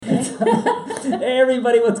Hey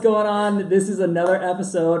everybody, what's going on? This is another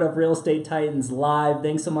episode of Real Estate Titans Live.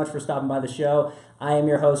 Thanks so much for stopping by the show. I am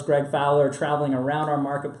your host, Greg Fowler, traveling around our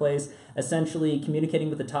marketplace, essentially communicating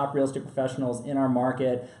with the top real estate professionals in our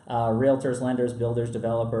market, realtors, lenders, builders,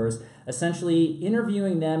 developers, essentially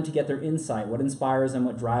interviewing them to get their insight, what inspires them,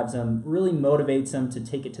 what drives them, really motivates them to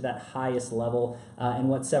take it to that highest level, and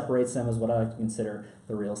what separates them is what I like to consider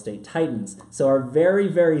the real estate titans. So our very,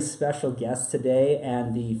 very special guest today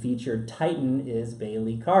and the featured titan is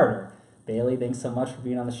Bailey Carter. Bailey, thanks so much for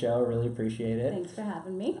being on the show. Really appreciate it. Thanks for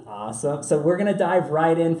having me. Awesome. So we're going to dive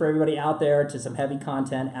right in for everybody out there to some heavy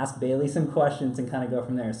content, ask Bailey some questions, and kind of go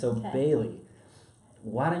from there. So Okay. Bailey,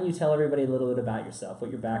 why don't you tell everybody a little bit about yourself,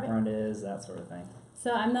 what your background is, that sort of thing.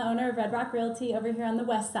 So I'm the owner of Red Rock Realty over here on the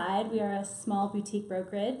west side. We are a small boutique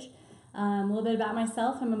brokerage. A little bit about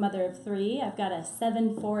myself. I'm a mother of 3. I've got a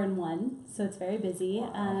 7, 4, and 1, so it's very busy.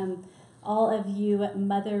 All of you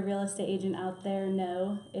mother real estate agent out there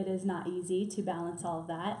know it is not easy to balance all of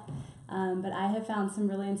that. But I have found some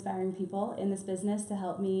really inspiring people in this business to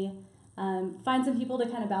help me find some people to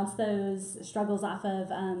kind of bounce those struggles off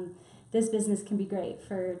of. This business can be great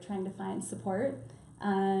for trying to find support.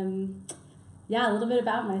 Yeah, a little bit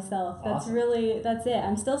about myself. Awesome. That's it.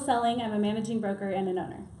 I'm still selling. I'm a managing broker and an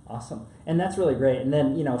owner. Awesome. And that's really great. And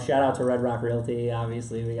then, shout out to Red Rock Realty.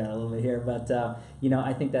 Obviously, we got a little bit here. But,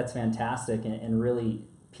 I think that's fantastic and really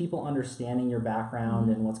people understanding your background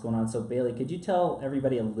and what's going on. So, Bailey, could you tell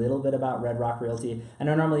everybody a little bit about Red Rock Realty? I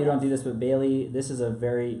know normally you don't do this, but Bailey, this is a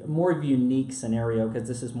more unique scenario because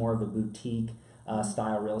this is more of a boutique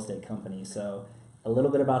style real estate company. So, a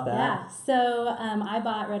little bit about that. Yeah. So, I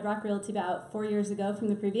bought Red Rock Realty about 4 years ago from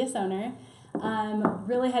the previous owner.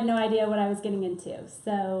 Really had no idea what I was getting into.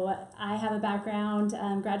 So I have a background,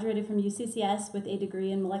 graduated from UCCS with a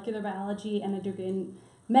degree in molecular biology and a degree in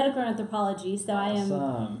medical anthropology. So Awesome. I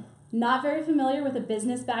am not very familiar with a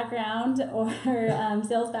business background or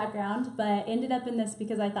sales background, but ended up in this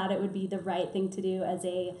because I thought it would be the right thing to do as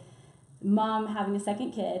a mom having a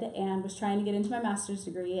second kid and was trying to get into my master's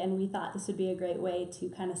degree, and we thought this would be a great way to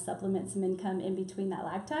kind of supplement some income in between that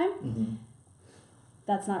lag time. Mm-hmm.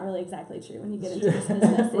 That's not really exactly true when you get into this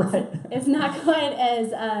business. Right. It's not quite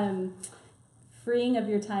as freeing of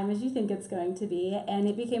your time as you think it's going to be. And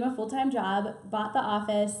it became a full-time job, bought the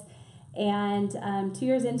office, and 2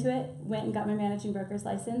 years into it, went and got my managing broker's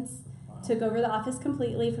license, took over the office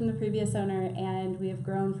completely from the previous owner, and we have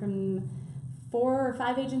grown from 4 or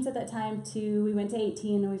 5 agents at that time to we went to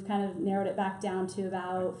 18, and we've kind of narrowed it back down to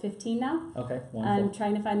about 15 now. Okay, wonderful. I'm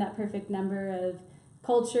trying to find that perfect number of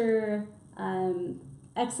culture,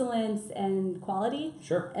 excellence and quality,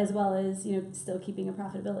 Sure. as well as still keeping a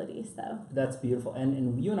profitability. So That's beautiful.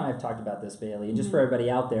 And you and I have talked about this, Bailey, and just for everybody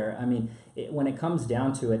out there, I mean, when it comes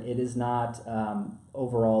down to it, it is not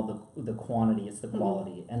overall the quantity, it's the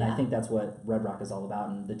quality. And I Yeah. think that's what Red Rock is all about,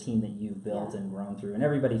 and the team that you've built Yeah. and grown through, and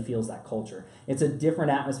everybody feels that culture. It's a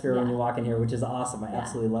different atmosphere when Yeah. you walk in here, which is awesome. I Yeah.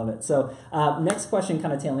 absolutely love it. So next question,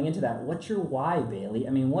 kind of tailing into that, what's your why, Bailey?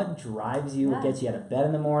 I mean, what drives you, what Yeah. gets you out of bed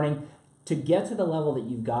in the morning to get to the level that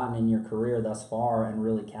you've gotten in your career thus far and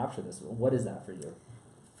really capture this? What is that for you?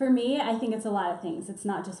 for me, I think it's a lot of things. It's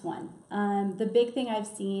not just one. The big thing I've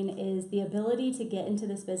seen is the ability to get into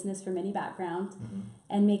this business from any background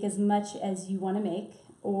and make as much as you want to make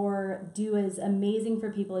or do as amazing for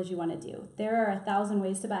people as you want to do. There are 1,000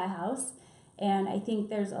 ways to buy a house, and I think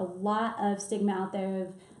there's a lot of stigma out there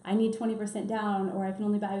of I need 20% down or I can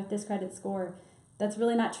only buy with this credit score. That's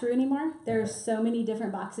really not true anymore. There are so many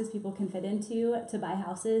different boxes people can fit into to buy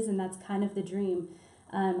houses, and that's kind of the dream.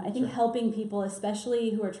 I think helping people, especially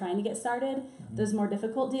who are trying to get started, those more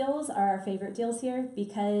difficult deals are our favorite deals here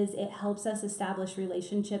because it helps us establish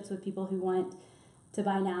relationships with people who want to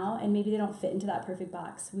buy now and maybe they don't fit into that perfect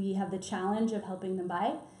box. We have the challenge of helping them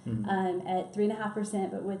buy at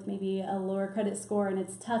 3.5%, but with maybe a lower credit score, and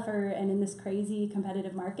it's tougher, and in this crazy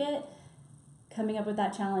competitive market, coming up with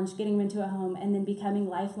that challenge, getting them into a home, and then becoming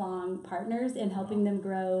lifelong partners and helping them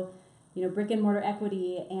grow, brick and mortar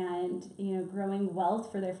equity and, growing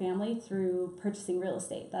wealth for their family through purchasing real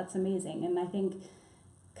estate. That's amazing. And I think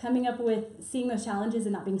coming up with seeing those challenges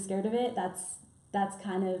and not being scared of it, that's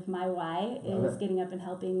kind of my why, is getting up and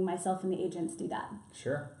helping myself and the agents do that.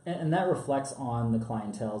 Sure. And that reflects on the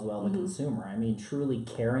clientele as well, the consumer. I mean, truly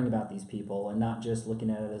caring about these people and not just looking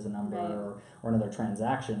at it as a number or another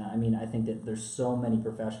transaction. I mean, I think that there's so many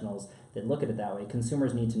professionals that look at it that way.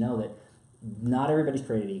 Consumers need to know that not everybody's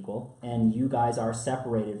created equal, and you guys are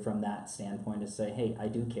separated from that standpoint to say, hey, I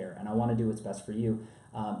do care and I want to do what's best for you.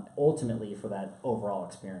 ultimately for that overall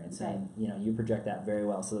experience. Right. And you project that very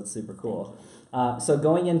well, so that's super cool. So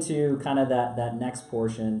going into kind of that next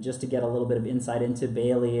portion, just to get a little bit of insight into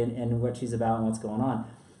Bailey and what she's about and what's going on.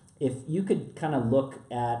 If you could kind of look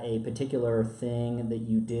at a particular thing that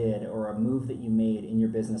you did or a move that you made in your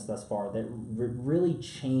business thus far that really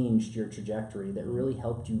changed your trajectory, that really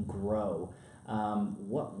helped you grow,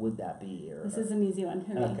 what would that be? This is an easy one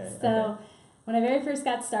for me. Okay, so when I very first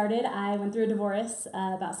got started, I went through a divorce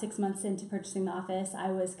about 6 months into purchasing the office.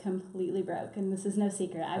 I was completely broke, and this is no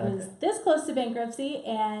secret. I was this close to bankruptcy,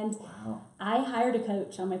 and I hired a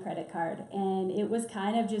coach on my credit card, and it was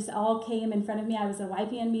kind of just all came in front of me. I was at a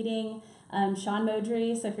YPN meeting. Sean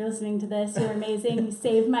Modry, so if you're listening to this, you're amazing. You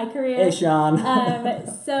saved my career. Hey, Sean.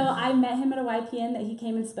 So I met him at a YPN that he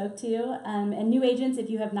came and spoke to. And new agents, if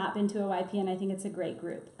you have not been to a YPN, I think it's a great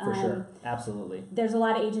group. For sure. Absolutely. There's a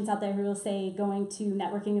lot of agents out there who will say going to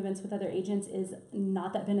networking events with other agents is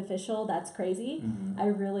not that beneficial. That's crazy. Mm-hmm. I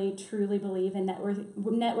really, truly believe in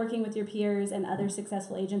networking with your peers and other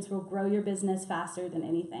successful agents will grow your business faster than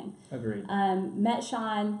anything. Agreed. Met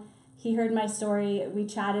Sean. He heard my story. We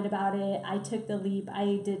chatted about it. I took the leap.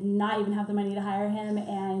 I did not even have the money to hire him.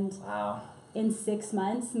 And in 6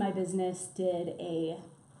 months, my business did a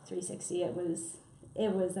 360. It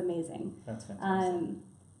was amazing. That's fantastic.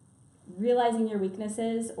 Realizing your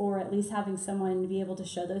weaknesses, or at least having someone be able to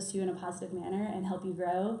show those to you in a positive manner and help you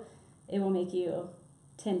grow, it will make you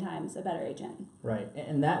 10 times a better agent. Right.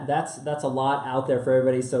 And that's a lot out there for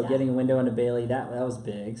everybody. So getting a window into Bailey, that was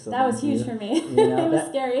big. So that was huge for me. It was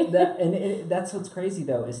scary. That's what's crazy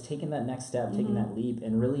though, is taking that next step, taking that leap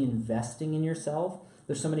and really investing in yourself.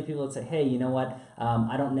 There's so many people that say, hey, you know what?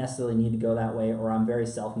 I don't necessarily need to go that way, or I'm very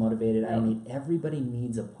self-motivated. Right. Everybody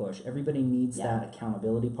needs a push. Everybody needs that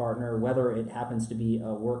accountability partner, whether it happens to be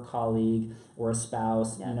a work colleague or a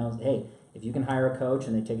spouse. Hey, if you can hire a coach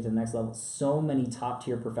and they take it to the next level, so many top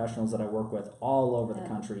tier professionals that I work with all over the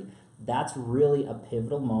country, that's really a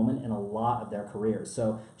pivotal moment in a lot of their careers.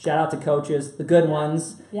 So shout out to coaches, the good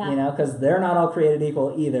ones, because they're not all created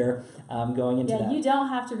equal either. Going into that. You don't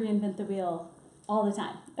have to reinvent the wheel all the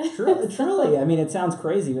time. Truly. I mean, it sounds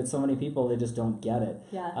crazy, but so many people, they just don't get it.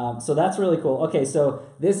 Yeah. So that's really cool. Okay, so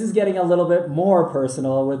this is getting a little bit more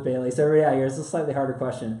personal with Bailey. So here's a slightly harder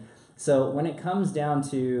question. So when it comes down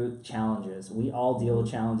to challenges, we all deal with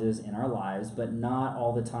challenges in our lives, but not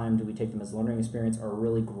all the time do we take them as learning experience or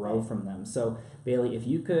really grow from them. So Bailey, if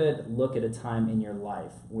you could look at a time in your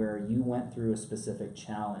life where you went through a specific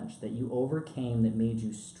challenge that you overcame that made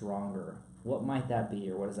you stronger, what might that be,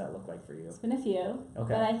 or what does that look like for you? It's been a few.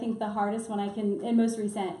 Okay. But I think the hardest one and most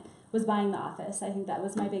recent, was buying the office. I think that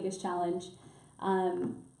was my biggest challenge.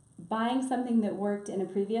 Buying something that worked in a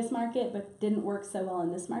previous market but didn't work so well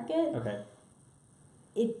in this market. Okay.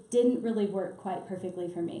 It didn't really work quite perfectly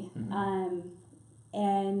for me. Mm-hmm.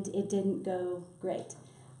 And it didn't go great.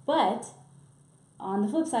 But on the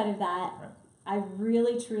flip side of that, I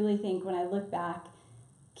really truly think when I look back,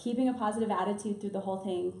 keeping a positive attitude through the whole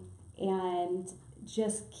thing and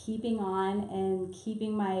just keeping on and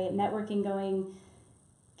keeping my networking going,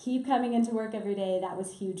 keep coming into work every day, that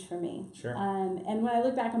was huge for me. Sure. And when I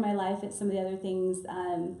look back on my life at some of the other things,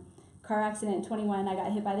 car accident at 21, I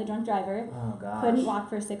got hit by the drunk driver. Oh, gosh. Couldn't walk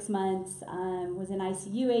for 6 months, was in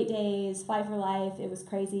ICU 8 days, fly for life. It was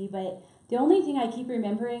crazy. But the only thing I keep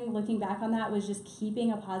remembering looking back on that was just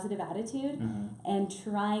keeping a positive attitude and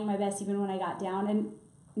trying my best even when I got down. And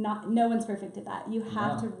no one's perfect at that. You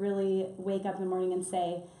have to really wake up in the morning and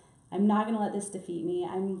say, I'm not going to let this defeat me.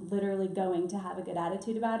 I'm literally going to have a good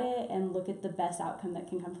attitude about it and look at the best outcome that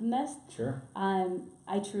can come from this. Sure.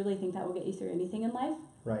 I truly think that will get you through anything in life.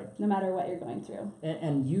 Right. No matter what you're going through.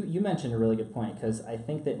 And you mentioned a really good point, because I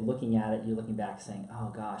think that looking at it, you're looking back saying,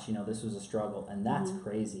 oh gosh, this was a struggle. And that's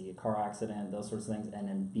crazy. A car accident, those sorts of things. And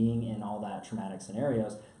then being in all that traumatic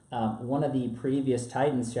scenarios. One of the previous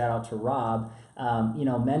Titans, shout out to Rob,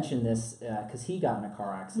 mentioned this because he got in a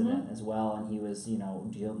car accident as well, and he was,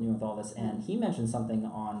 dealing with all this. And he mentioned something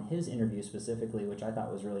on his interview specifically, which I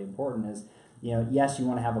thought was really important, is, yes, you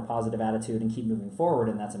want to have a positive attitude and keep moving forward,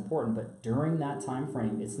 and that's important. But during that time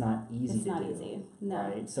frame, it's not easy to do. It's not easy, no.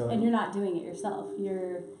 Right? So, and you're not doing it yourself.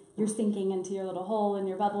 You're sinking into your little hole in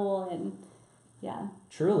your bubble, and yeah.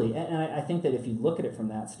 Truly. And I think that if you look at it from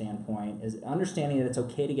that standpoint, is understanding that it's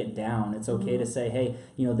okay to get down. It's okay to say, hey,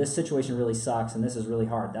 this situation really sucks and this is really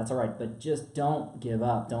hard. That's all right. But just don't give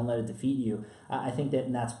up. Don't let it defeat you. I think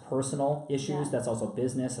that's personal issues. Yeah. That's also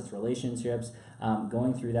business. That's relationships.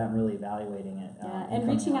 Going through that and really evaluating it. And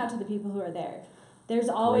reaching out to the people who are there. There's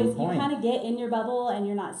always, you kind of get in your bubble and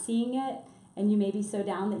you're not seeing it. and you may be so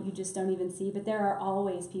down that you just don't even see, but there are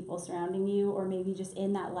always people surrounding you, or maybe just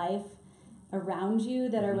in that life around you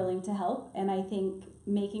that are willing to help. And I think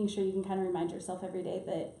making sure you can kind of remind yourself every day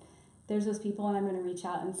that there's those people, and I'm going to reach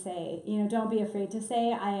out and say, don't be afraid to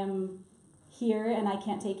say, I am here and I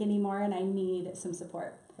can't take anymore and I need some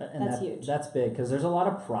support. And that's huge. That's big, because there's a lot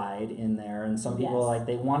of pride in there, and some people like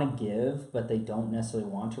they want to give, but they don't necessarily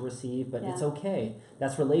want to receive. But it's okay.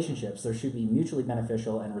 That's relationships. There should be mutually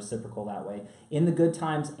beneficial and reciprocal that way, in the good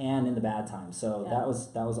times and in the bad times. So that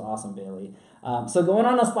was awesome, Bailey. So going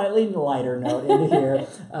on a slightly lighter note into here,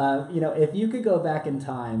 if you could go back in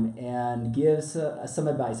time and give some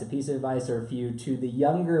advice, a piece of advice or a few to the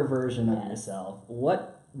younger version of yourself,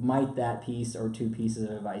 what might that piece or two pieces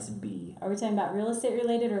of advice be? Are we talking about real estate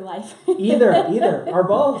related or life? Either or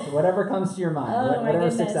both, whatever comes to your mind, whatever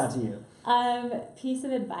sticks out to you. Piece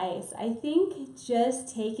of advice. I think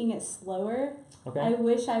just taking it slower. Okay. I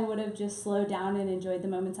wish I would have just slowed down and enjoyed the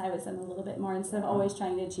moments I was in a little bit more, instead of always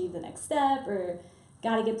trying to achieve the next step, or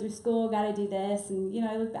got to get through school, got to do this. And,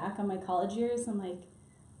 I look back on my college years, I'm like,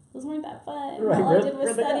 those weren't that fun. Right. All I did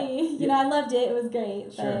was study. I loved it. It was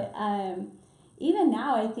great. Sure. But even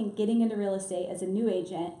now, I think getting into real estate as a new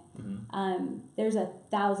agent, there's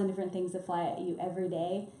 1,000 different things that fly at you every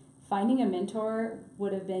day. Finding a mentor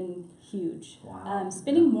would have been huge. Wow.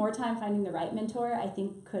 Spending more time finding the right mentor, I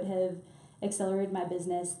think, could have accelerated my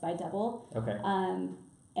business by double. Okay.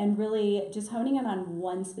 And really just honing in on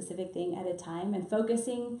one specific thing at a time, and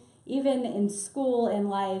focusing, even in school, in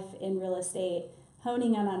life, in real estate,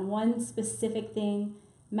 honing in on one specific thing,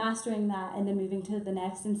 mastering that, and then moving to the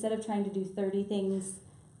next, instead of trying to do 30 things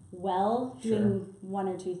well, doing one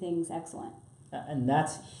or two things excellent. And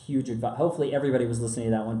that's huge advice. Hopefully everybody was listening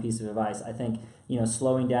to that one piece of advice. I think,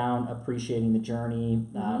 slowing down, appreciating the journey,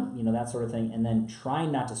 that sort of thing, and then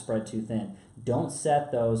trying not to spread too thin. Don't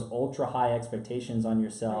set those ultra high expectations on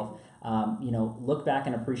yourself. Right. Look back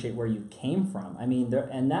and appreciate where you came from. I mean,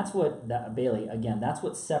 and that's what, Bailey, again, that's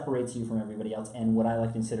what separates you from everybody else. And what I like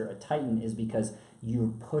to consider a Titan is because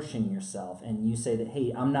you're pushing yourself and you say that,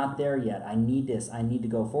 hey, I'm not there yet. I need this. I need to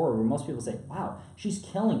go forward. Where most people say, wow, she's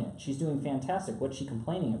killing it. She's doing fantastic. What's she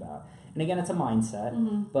complaining about? And again, it's a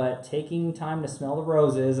mindset, but taking time to smell the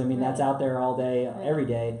roses, that's out there all day, every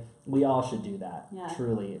day. We all should do that,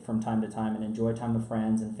 truly, from time to time, and enjoy time with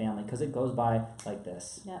friends and family, because it goes by like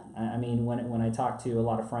this. Yeah. When I talk to a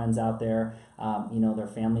lot of friends out there, their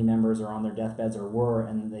family members are on their deathbeds or were,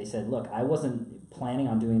 and they said, look, I wasn't planning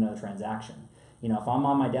on doing another transaction. If I'm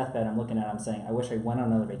on my deathbed, I'm looking at it, I'm saying, I wish I went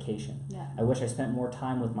on another vacation. Yeah. I wish I spent more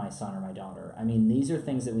time with my son or my daughter. These are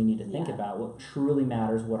things that we need to think about, what truly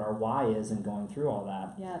matters, what our why is, and going through all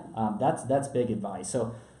that. Yeah. That's big advice.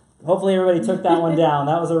 So hopefully everybody took that one down.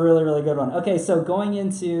 That was a really, really good one. Okay, so going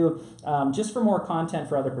into, just for more content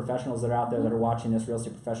for other professionals that are out there that are watching this, real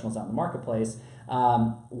estate professionals out in the marketplace,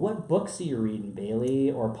 what books are you reading,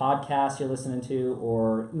 Bailey, or podcasts you're listening to,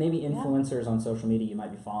 or maybe influencers on social media you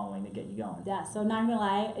might be following to get you going? Yeah, so not going to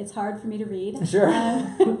lie, it's hard for me to read. Sure.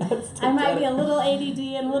 I might be a little ADD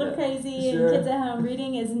and a little crazy, and kids at home.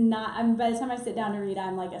 Reading is not, by the time I sit down to read,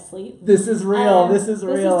 I'm like asleep. This is real. This is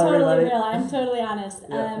real, totally everybody. Real. I'm totally honest.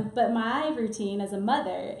 But my routine as a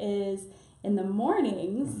mother is in the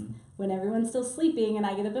mornings when everyone's still sleeping and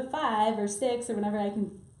I get up at 5 or 6 or whenever I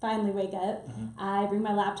can finally wake up, I bring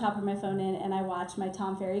my laptop or my phone in and I watch my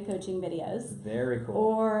Tom Ferry coaching videos. Very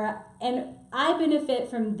cool. And I benefit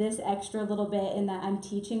from this extra little bit in that I'm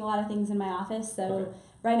teaching a lot of things in my office. So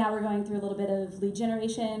right now we're going through a little bit of lead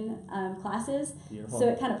generation classes. Beautiful. So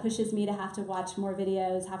it kind of pushes me to have to watch more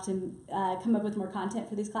videos, have to come up with more content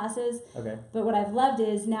for these classes. Okay. But what I've loved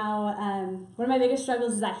is now, one of my biggest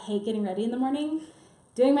struggles is I hate getting ready in the morning.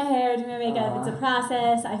 Doing my hair, doing my makeup, it's a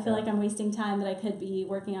process. I feel like I'm wasting time that I could be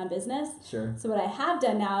working on business. Sure. So what I have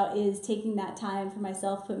done now is taking that time for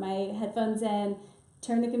myself, put my headphones in,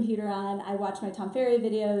 turn the computer on, I watch my Tom Ferry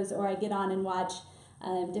videos, or I get on and watch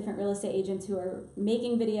different real estate agents who are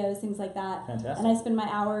making videos, things like that. Fantastic. And I spend my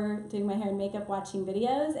hour doing my hair and makeup watching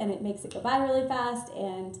videos, and it makes it go by really fast,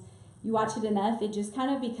 and you watch it enough, it just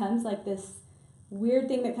kind of becomes like this weird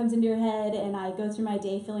thing that comes into your head, and I go through my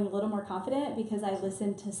day feeling a little more confident because I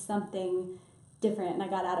listened to something different and I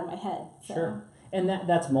got out of my head. So. Sure. And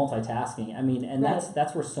that's multitasking.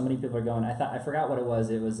 That's where so many people are going. I forgot what it was.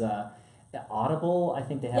 It was Audible. I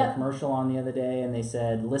think they had a commercial on the other day, and they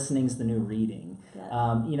said listening's the new reading.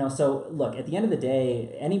 So look, at the end of the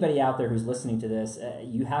day, anybody out there who's listening to this,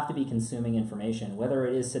 you have to be consuming information, whether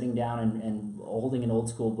it is sitting down and holding an old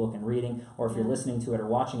school book and reading, or if you're listening to it or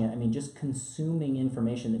watching it, I mean, just consuming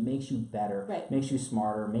information that makes you better, makes you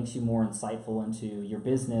smarter, makes you more insightful into your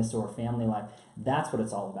business or family life. That's what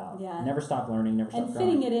it's all about. Yeah. Never stop learning, never stop growing.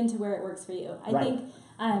 growing. And fitting it into where it works for you. I think,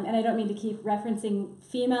 and I don't mean to keep referencing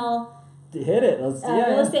female hit it. Let's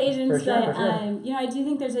real estate agents, for sure. You know, I do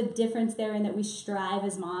think there's a difference there in that we strive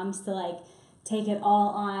as moms to like take it all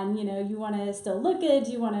on. You know, you want to still look good,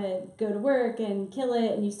 you want to go to work and kill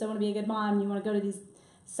it, and you still want to be a good mom. You want to go to these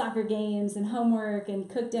soccer games and homework and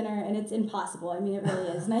cook dinner, and it's impossible. I mean, it really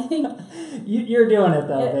is. And I think you're doing it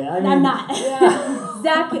though. I'm not. Yeah.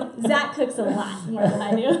 Zach cooks a lot more than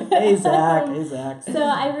I do. Hey Zach. So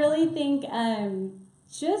I really think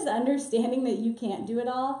just understanding that you can't do it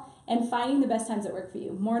all and finding the best times that work for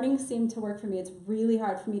you. Mornings seem to work for me. It's really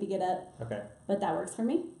hard for me to get up, but that works for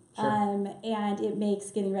me. Sure. And it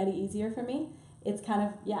makes getting ready easier for me. It's kind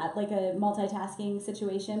of like a multitasking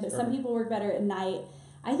situation, but some people work better at night.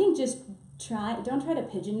 I think just don't try to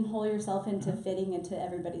pigeonhole yourself into fitting into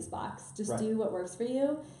everybody's box. Just do what works for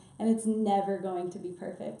you, and it's never going to be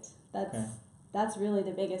perfect. That's really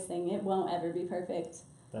the biggest thing. It won't ever be perfect.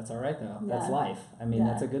 That's all right though. That's life. I mean,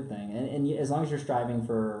 that's a good thing. And as long as you're striving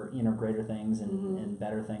for, you know, greater things and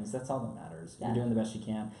better things, that's all that matters. You're doing the best you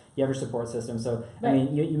can. You have your support system. So, I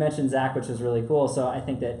mean, you mentioned Zach, which is really cool. So I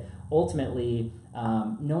think that ultimately,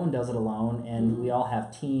 no one does it alone, and we all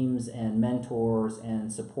have teams and mentors and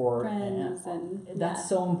support. Friends that's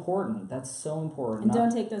so important. That's so important. And don't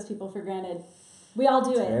take those people for granted. We all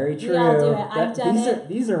do it. Very true. We all do it. I've done it.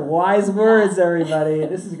 These are wise words, everybody.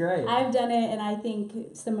 This is great. I've done it, and I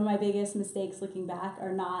think some of my biggest mistakes looking back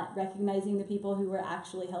are not recognizing the people who were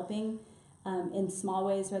actually helping in small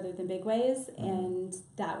ways rather than big ways, and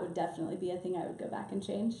that would definitely be a thing I would go back and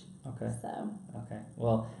change. Okay. Okay.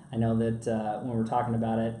 Well, I know that when we're talking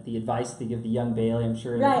about it, the advice to give the young Bailey, I'm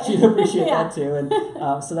sure that she'd appreciate that too. And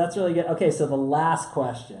so that's really good. Okay, so the last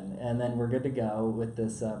question, and then we're good to go with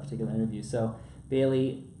this particular interview. So,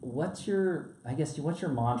 Bailey, what's your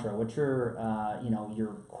mantra? What's your your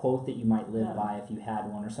quote that you might live by if you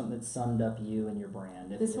had one, or something that summed up you and your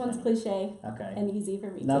brand? This one's cliche. And easy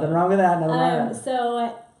for me. Nothing wrong with that.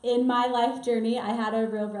 So in my life journey, I had a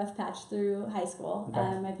real rough patch through high school.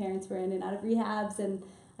 My parents were in and out of rehabs, and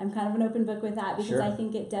I'm kind of an open book with that because I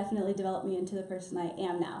think it definitely developed me into the person I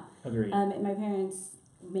am now. Agreed. My parents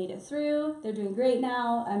made it through. They're doing great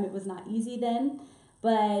now. It was not easy then.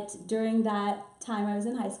 But during that time, I was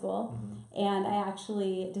in high school, and I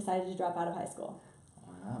actually decided to drop out of high school,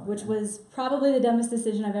 which was probably the dumbest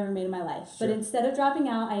decision I've ever made in my life. But instead of dropping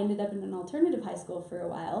out, I ended up in an alternative high school for a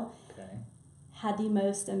while. Had the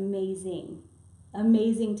most amazing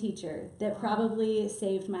teacher that probably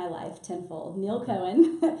saved my life tenfold. Neil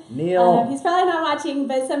Cohen. Neil. He's probably not watching,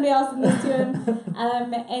 but somebody else in this to him.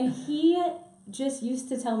 And he just used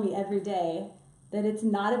to tell me every day that it's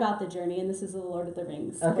not about the journey, and this is the Lord of the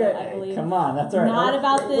Rings. Okay, I believe. Come on, that's all right. Not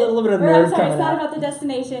about a little bit of nerd it's coming not out. about the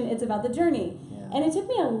destination, it's about the journey. And it took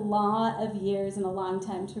me a lot of years and a long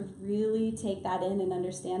time to really take that in and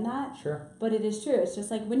understand that. Sure. But it is true. It's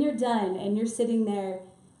just like when you're done and you're sitting there,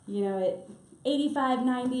 you know, at 85,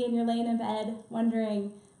 90, and you're laying in bed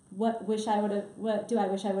wondering, what do I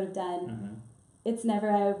wish I would have done? It's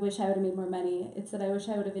never, I wish I would have made more money. It's that I wish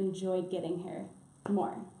I would have enjoyed getting here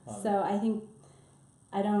more. I think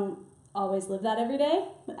I don't always live that every day.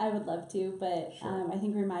 I would love to, but I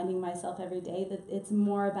think reminding myself every day that it's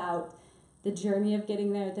more about the journey of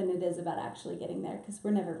getting there than it is about actually getting there, because we're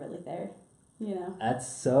never really there, you know.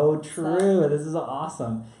 That's so true. This is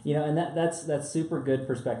awesome. You know, and that's super good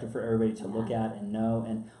perspective for everybody to look at and know,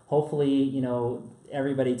 and hopefully, you know,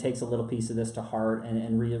 everybody takes a little piece of this to heart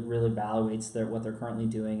and really evaluates what they're currently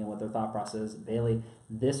doing and what their thought process is. Bailey,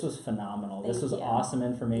 this was phenomenal. This was awesome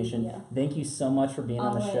information. Thank you so much for being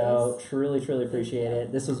on the show. Truly appreciate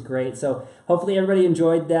it. This was great. So hopefully everybody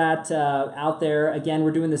enjoyed that out there. Again,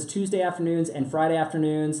 we're doing this Tuesday afternoons and Friday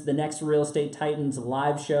afternoons. The next Real Estate Titans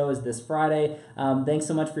live show is this Friday. Thanks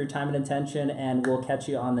so much for your time and attention, and we'll catch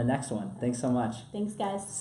you on the next one. Thanks so much. Thanks, guys.